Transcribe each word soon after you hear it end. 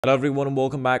Hello everyone and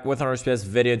welcome back with an RSPS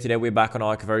video. Today we're back on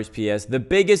Ikov RSPS, the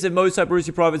biggest and most hyper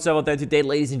private server out there. Today,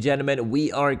 ladies and gentlemen,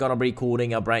 we are gonna be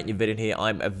recording a brand new video here.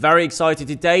 I'm very excited.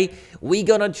 Today we're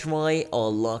gonna try our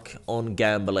luck on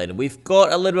gambling. We've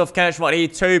got a little bit of cash right here,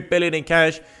 2 billion in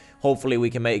cash. Hopefully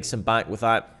we can make some back with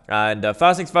that. And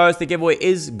first things first, the giveaway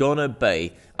is gonna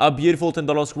be a beautiful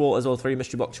 $10 scroll as well, 3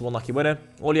 mystery boxes, 1 lucky winner.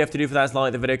 All you have to do for that is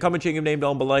like the video, comment, check your name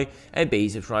down below, and be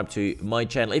subscribed to my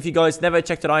channel. If you guys never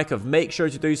checked out Ikov, make sure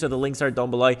to do so. The links are down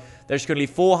below. There's currently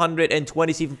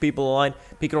 427 people online,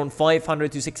 picking on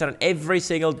 500 to 600 every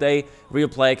single day. Real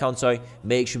play account, so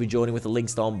make sure to be joining with the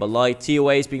links down below.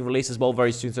 TOA is being released as well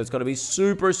very soon, so it's going to be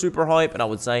super hype. And I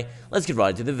would say, let's get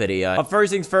right into the video. But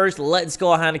first things first, let's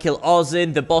go ahead and kill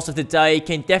Ozin, the boss of the day.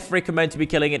 Can definitely recommend to be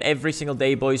killing it every single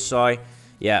day, boys. So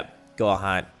yeah, go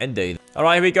ahead and do that. All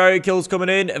right, here we go. Kills coming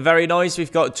in. Very nice.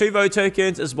 We've got 2 vote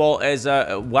tokens as well as,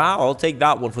 wow, I'll take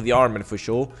that one for the armament for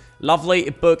sure. Lovely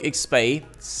book XP.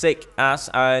 Sick ass.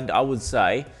 And I would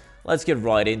say, let's get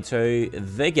right into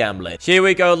the gambling. Here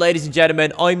we go, ladies and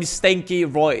gentlemen. I'm stinky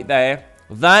right there.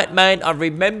 That man, I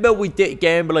remember we did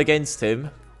gamble against him.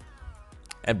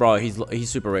 And bro, he's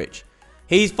super rich.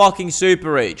 He's fucking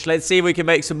super rich. Let's see if we can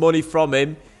make some money from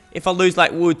him. If I lose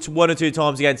like 1 or 2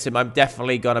 times against him, I'm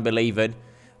definitely gonna be leaving.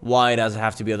 Why does it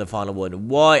have to be on the final one?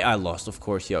 Why? I lost. Of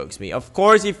course he oaks me. Of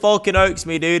course he fucking oaks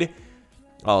me, dude.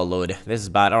 Oh, Lord. This is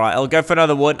bad. Alright, I'll go for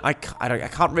another one. I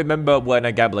can't remember when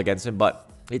I gamble against him, but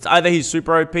it's either he's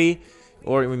super OP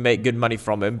or we make good money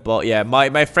from him. But yeah, my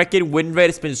freaking win rate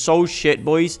has been so shit,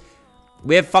 boys.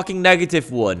 We have fucking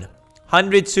 -1.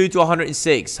 102 to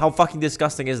 106. How fucking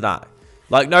disgusting is that?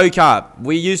 Like, no cap.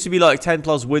 We used to be like 10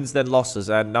 plus wins then losses,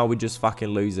 and now we're just fucking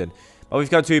losing. But we've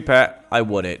got 2 pair. I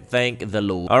won it. Thank the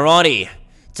Lord. Alrighty.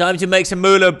 Time to make some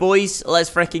moolah, boys. Let's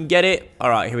freaking get it.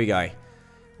 Alright, here we go.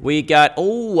 We got...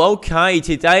 Oh, okay.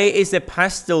 Today is the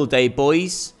pastel day,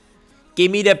 boys. Give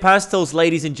me the pastels,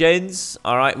 ladies and gents.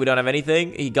 Alright, we don't have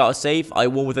anything. He got a safe. I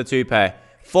won with a 2 pair.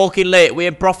 Fucking lit. We're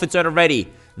in profit zone already.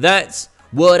 That's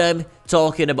what I'm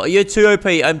talking about. You're too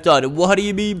OP. I'm done. What do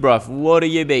you mean, bruv? What do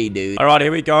you mean, dude? All right, here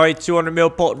we go. 200 mil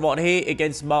pot right here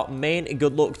against my man.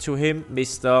 Good luck to him,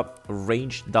 Mr.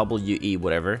 Range WE,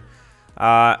 whatever.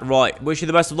 Right. Wish you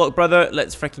the best of luck, brother.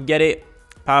 Let's freaking get it.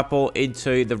 Purple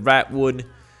into the red one.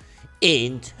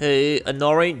 Into an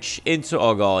orange. Into...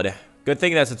 Oh, God. Good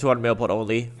thing that's a 200 mil pot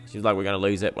only. Seems like we're going to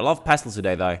lose it. We'll have pastels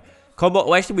today, though. Come on.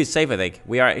 Well, actually, we're safe, I think.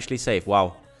 We are actually safe.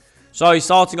 Wow. So,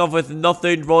 starting off with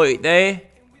nothing right there.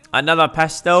 Another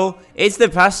pastel. It's the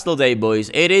pastel day, boys.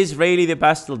 It is really the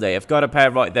pastel day. I've got a pair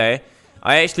right there.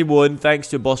 I actually won thanks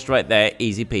to a boss right there.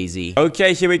 Easy peasy.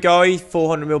 Okay, here we go.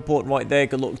 400 mil port right there.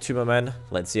 Good luck to my man.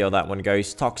 Let's see how that one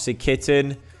goes. Toxic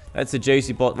Kitten. That's a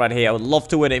juicy pot right here. I would love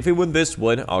to win it. If we win this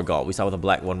one... Oh, God. We start with a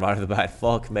black one right off the bat.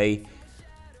 Fuck me.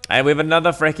 And we have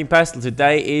another freaking pastel.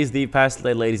 Today is the pastel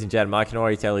day, ladies and gentlemen. I can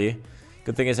already tell you.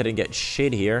 Good thing is I didn't get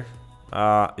shit here.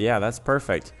 Yeah, that's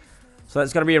perfect. So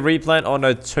that's going to be a replant on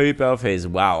a 2 pair of his.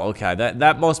 Wow, okay.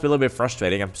 That must be a little bit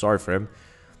frustrating. I'm sorry for him.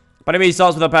 But I mean, he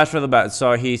starts with a pass for the bat,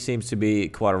 so he seems to be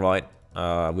quite alright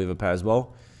with a pair as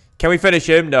well. Can we finish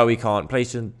him? No, we can't.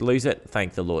 Please don't lose it.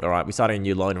 Thank the Lord. Alright, we're starting a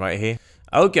new line right here.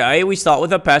 Okay, we start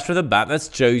with a pass for the bat. That's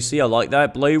juicy. I like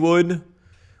that. Blue one.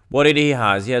 What did he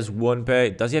has? He has 1 pair.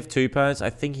 Does he have 2 pairs? I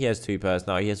think he has 2 pairs.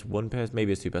 No, he has 1 pair.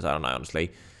 Maybe it's 2 pairs. I don't know,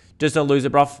 honestly. Just don't lose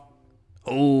it, bruv.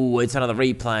 Oh, it's another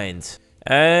replant.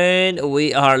 And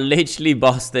we are literally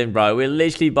busting, bro. We're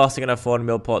literally busting on a 400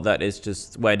 mil pot that is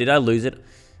just... Wait, did I lose it?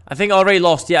 I think I already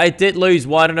lost. Yeah, I did lose.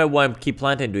 Well, I don't know why I keep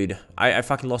planting, dude. I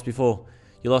fucking lost before.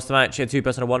 You lost the match. You had 2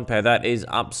 pairs and a 1 pair. That is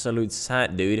absolute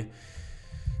sad, dude.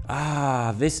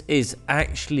 This is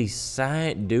actually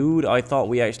sad, dude. I thought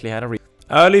we actually had a...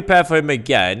 Early pair for him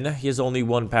again. He has only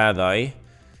 1 pair, though.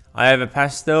 I have a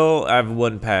pastel. I have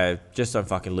 1 pair. Just don't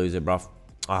fucking lose it, bro.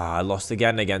 I lost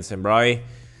again against him, bro.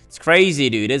 It's crazy,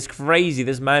 dude. It's crazy.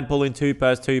 This man pulling 2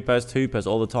 pairs, 2 pairs, 2 pairs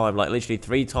all the time. Like, literally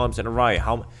 3 times in a row.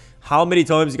 How many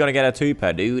times are you going to get a 2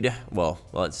 pair, dude? Well,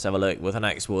 let's have a look with the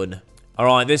next one.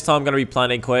 Alright, this time I'm going to be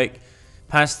planning quick.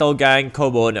 Pastel gang,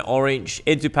 come on. Orange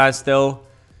into pastel.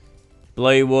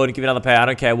 Blue one. Give me another pair. I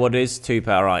don't care what it is. 2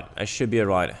 pair. Alright. I should be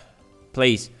alright.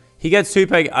 Please. He gets 2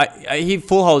 pair. He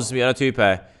full houses me on a 2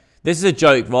 pair. This is a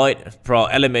joke, right? Bro,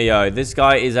 LMAO. This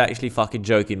guy is actually fucking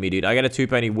joking me, dude. I get a 2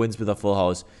 pair and he wins with a full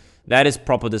house. That is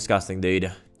proper disgusting,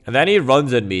 dude. And then he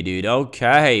runs at me, dude.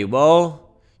 Okay, well,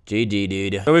 GG,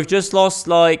 dude. So we've just lost,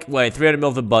 like, wait, 300 mil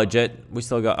of the budget. We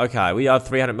still got, okay, we are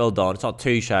 300 mil down. It's not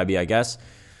too shabby, I guess.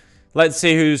 Let's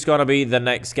see who's gonna be the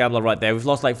next gambler right there. We've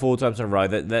lost, like, 4 times in a row.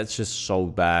 That's just so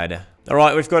bad.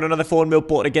 Alright, we've got another 400 mil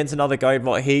port against another guy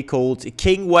right here called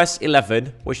King West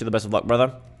 11. Wish you the best of luck,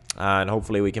 brother. And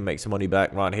hopefully we can make some money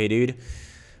back right here, dude.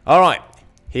 Alright,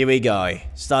 here we go.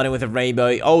 Starting with a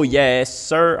rainbow. Oh, yes,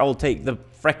 sir. I'll take the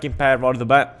freaking pair right off the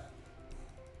bat.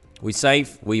 We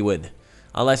save, we win.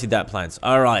 Unless he that plans.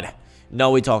 Alright,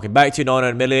 now we're talking. Back to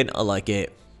 900 million. I like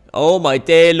it. Oh, my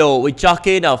dear lord. We chuck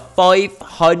in a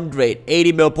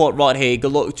 580 mil pot right here.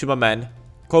 Good luck to my man.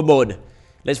 Come on.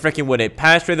 Let's freaking win it.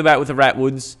 Pass through the back with the rat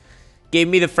wounds. Give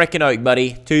me the freaking oak,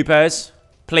 buddy. 2 pairs.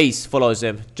 Please, follows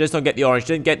him. Just don't get the orange.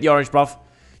 Don't get the orange, bruv.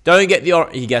 Don't get the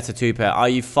orange. He gets a 2 pair. Are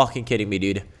you fucking kidding me,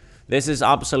 dude? This is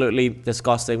absolutely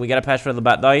disgusting. We get a pass through the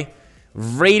back, though.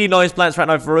 Really nice plants right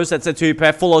now for us. That's a 2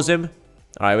 pair. Follows him.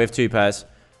 Alright, we have 2 pairs.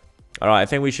 Alright, I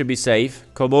think we should be safe.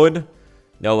 Come on.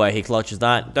 No way he clutches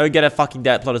that. Don't get a fucking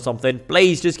debt plot or something.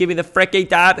 Please, just give me the freaking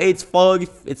dab. It's 5.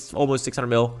 It's almost 600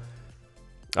 mil.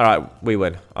 Alright, we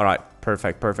win. Alright,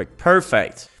 perfect, perfect,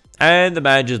 perfect. And the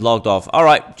man just logged off.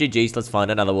 Alright, GG's. Let's find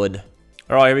another one.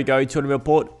 Alright, here we go. 200 mil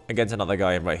port against another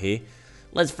guy right here.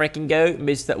 Let's freaking go.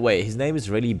 Mr. Wait, his name is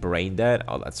really Brain Dead?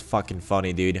 Oh, that's fucking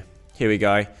funny, dude. Here we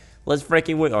go. Let's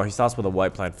freaking win. Oh, he starts with a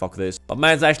white plant. Fuck this. But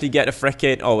man's actually get a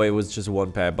freaking... Oh, it was just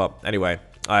 1 pair. But anyway,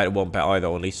 I had 1 pair either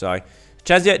only. So,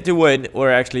 chance yet to win were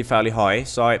actually fairly high.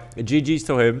 So, GG's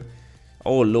to him.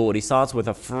 Oh, lord. He starts with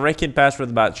a freaking pass from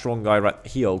the bat. Strong guy. Right.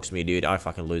 He oaks me, dude. I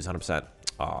fucking lose 100%.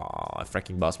 Oh,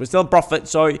 freaking bust. We're still in profit.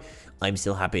 So, I'm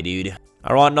still happy, dude.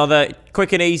 Alright, another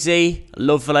quick and easy.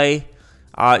 Lovely.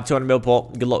 200 mil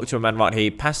pot. Good luck to a man right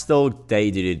here. Pastel day,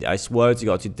 dude. I swear to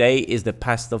God. Today is the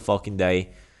pastel fucking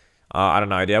day. I don't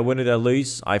know. Did I win or did I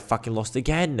lose? I fucking lost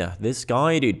again. This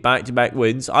guy, dude. Back-to-back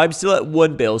wins. I'm still at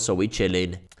 1 bill, so we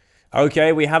chilling.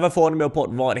 Okay, we have a 400 mil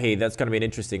pot right here. That's going to be an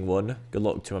interesting one. Good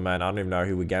luck to a man. I don't even know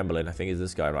who we're gambling. I think it's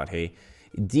this guy right here.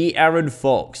 D. Aaron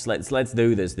Fox. Let's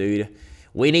do this, dude.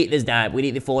 We need this dab. We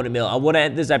need the 400 mil. I want to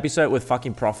end this episode with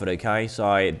fucking profit, okay? So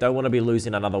I don't want to be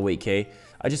losing another week here.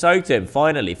 I just oaked him.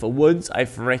 Finally. For once, I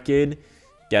freaking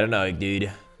get an oak,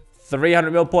 dude.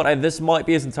 300 mil pot, and this might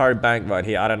be his entire bank right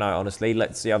here. I don't know, honestly.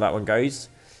 Let's see how that one goes.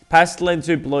 Pastel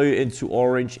into blue, into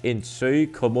orange, into...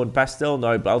 Come on, pastel.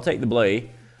 No, but I'll take the blue.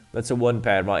 That's a 1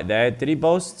 pair right there. Did he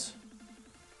boast?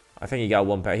 I think he got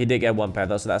 1 pair. He did get 1 pair,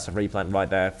 though, so that's a replant right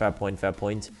there. Fair point, fair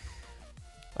point.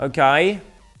 Okay.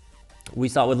 We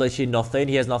start with literally nothing.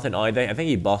 He has nothing either. I think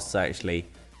he bosts, actually.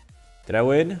 Did I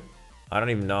win? I don't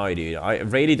even know, dude. I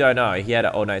really don't know. He had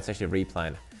a... Oh, no, it's actually a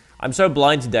replant. I'm so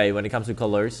blind today when it comes to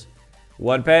colors.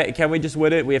 1 pair. Can we just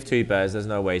win it? We have 2 pairs. There's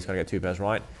no way he's going to get 2 pairs,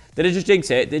 right? Did it just jinx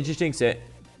it? Did it just jinx it?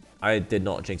 I did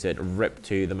not jinx it. Rip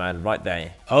to the man right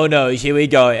there. Oh, no. Here we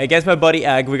go. Against my buddy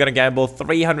Egg, we're going to gamble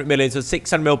 300 million. So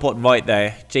 600 mil pot right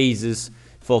there. Jesus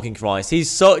fucking Christ.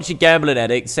 He's such a gambling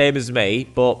addict. Same as me.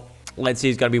 But let's see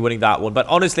who's going to be winning that one. But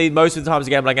honestly, most of the times I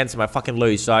gamble against him, I fucking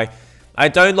lose. So I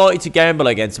don't like to gamble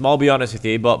against him. I'll be honest with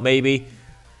you. But maybe...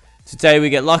 Today we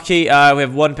get lucky. We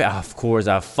have 1 pair. Oh, of course,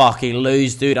 I fucking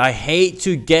lose, dude. I hate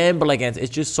to gamble against.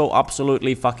 It's just so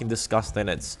absolutely fucking disgusting.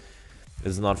 It's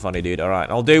not funny, dude. All right,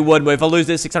 I'll do 1 more. If I lose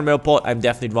this 600 mil pot, I'm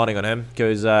definitely running on him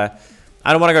because I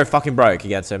don't want to go fucking broke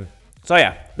against him. So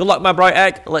yeah, good luck, my bright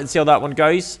egg. Let's see how that one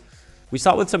goes. We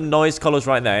start with some nice colors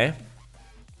right there.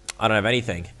 I don't have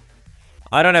anything.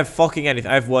 I don't have fucking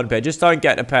anything. I have 1 pair. Just don't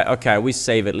get a pair. Okay, we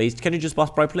save at least. Can you just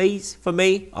bust, bro, please, for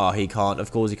me? Oh, he can't.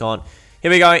 Of course he can't. Here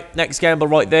we go. Next gamble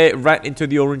right there. Rat into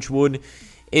the orange one.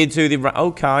 Into the rat.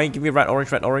 Okay. Give me rat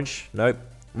orange. Rat orange. Nope.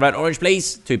 Rat orange,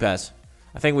 please. 2 pairs.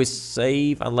 I think we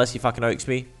save unless he fucking oaks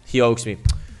me. He oaks me.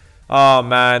 Oh,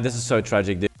 man. This is so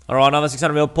tragic, dude. All right. Another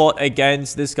 600 mil pot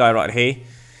against this guy right here.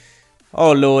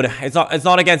 Oh, Lord. It's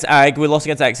not against Ag. We lost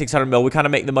against Ag 600 mil. We kind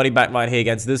of make the money back right here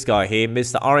against this guy here.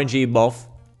 Mr. RNG buff.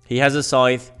 He has a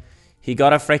scythe. He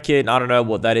got a freaking, I don't know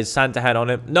what that is, Santa hat on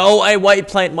him. No, I white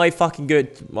plant my fucking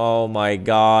good. Oh my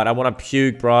god, I want to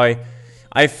puke, bro.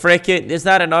 I freaking, is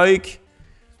that an oak?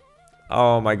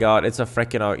 Oh my god, it's a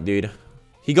freaking oak, dude.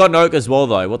 He got an oak as well,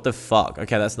 though. What the fuck?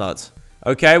 Okay, that's nuts.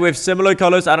 Okay, we have similar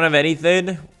colors. I don't have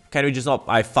anything. Can we just not?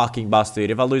 I fucking bust, dude.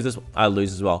 If I lose this, I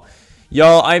lose as well.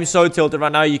 Yo, I'm so tilted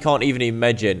right now, you can't even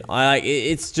imagine.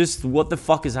 It's just, what the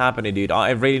fuck is happening, dude?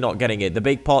 I'm really not getting it. The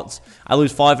big pots, I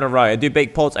lose 5 in a row. I do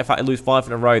big pots, I lose 5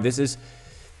 in a row. This is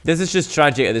just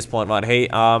tragic at this point right here.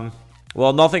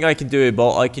 Well, nothing I can do,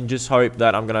 but I can just hope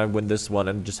that I'm gonna win this one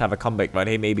and just have a comeback right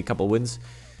here. Maybe a couple wins.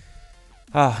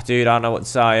 Ah, dude, I don't know what to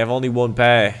say. I have only 1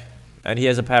 pair. And he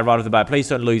has a pair right off the bat. Please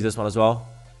don't lose this one as well.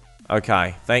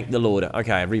 Okay, thank the Lord.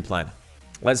 Okay, replan.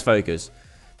 Let's focus.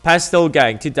 Pastel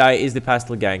gang. Today is the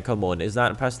pastel gang. Come on. Is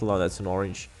that a pastel? No, that's an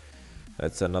orange.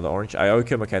 That's another orange. I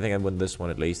oak him. Okay, I think I win this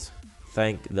one at least.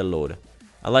 Thank the Lord.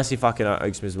 Unless he fucking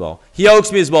oaks me as well. He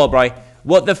oaks me as well, bro.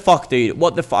 What the fuck, dude?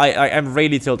 What the fuck? I'm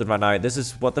really tilted right now. This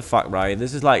is, what the fuck, right?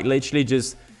 This is like literally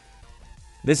just,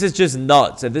 this is just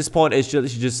nuts. At this point, it's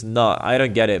just nuts. I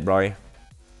don't get it, bro.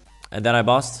 And then I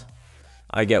bust.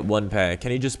 I get 1 pair.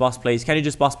 Can you just bust, please? Can you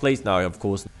just bust, please? No, of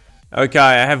course. Okay,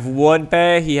 I have 1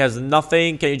 pair. He has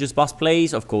nothing. Can you just bust,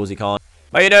 please? Of course he can't.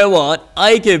 But you know what?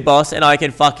 I can bust and I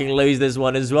can fucking lose this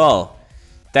one as well.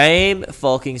 Damn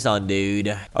fucking son,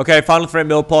 dude. Okay, final 3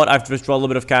 mil pot. I have to withdraw a little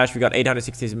bit of cash. We got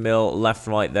 860 mil left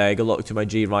right there. Good luck to my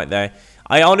G right there.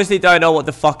 I honestly don't know what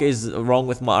the fuck is wrong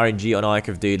with my RNG on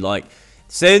Ikov, dude. Like,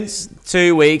 since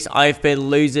 2 weeks, I've been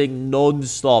losing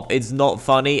non-stop. It's not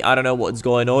funny. I don't know what's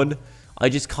going on. I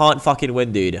just can't fucking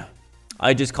win, dude.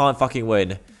 I just can't fucking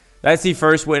win. That's the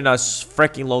first win in a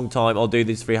freaking long time. I'll do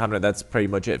this 300. That's pretty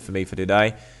much it for me for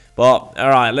today. But,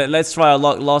 alright, let's try our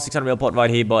luck. Last 600 mil pot right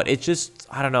here. But it's just,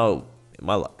 I don't know.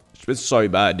 My luck. It's so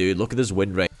bad, dude. Look at this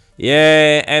win rate.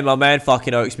 Yeah, and my man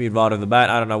fucking oaks me right off the bat.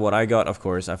 I don't know what I got. Of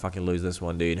course, I fucking lose this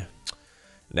one, dude.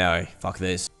 No, fuck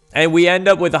this. And we end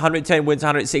up with 110 wins,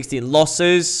 116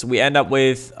 losses. We end up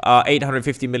with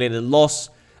 850 million in loss.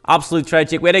 Absolute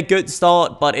tragic. We had a good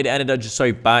start, but it ended up just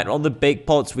so bad. On the big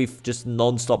pots, we've just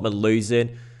non-stop been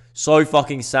losing. So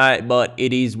fucking sad, but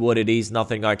it is what it is.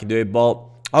 Nothing I can do. But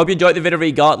I hope you enjoyed the video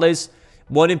regardless.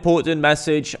 One important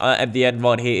message at the end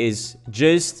right here is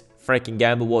just freaking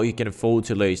gamble what you can afford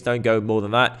to lose. Don't go more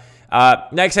than that.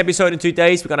 Next episode in 2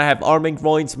 days, we're going to have arming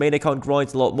grinds, main account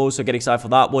grinds, a lot more, so get excited for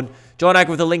that one. Join Ikov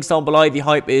with the links down below. The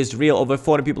hype is real. Over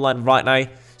 400 people landing right now.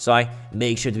 So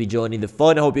make sure to be joining the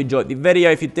fun. I hope you enjoyed the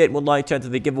video. If you did, one like to enter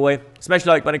the giveaway. Smash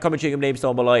the like button, comment your names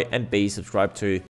down below, and be subscribed to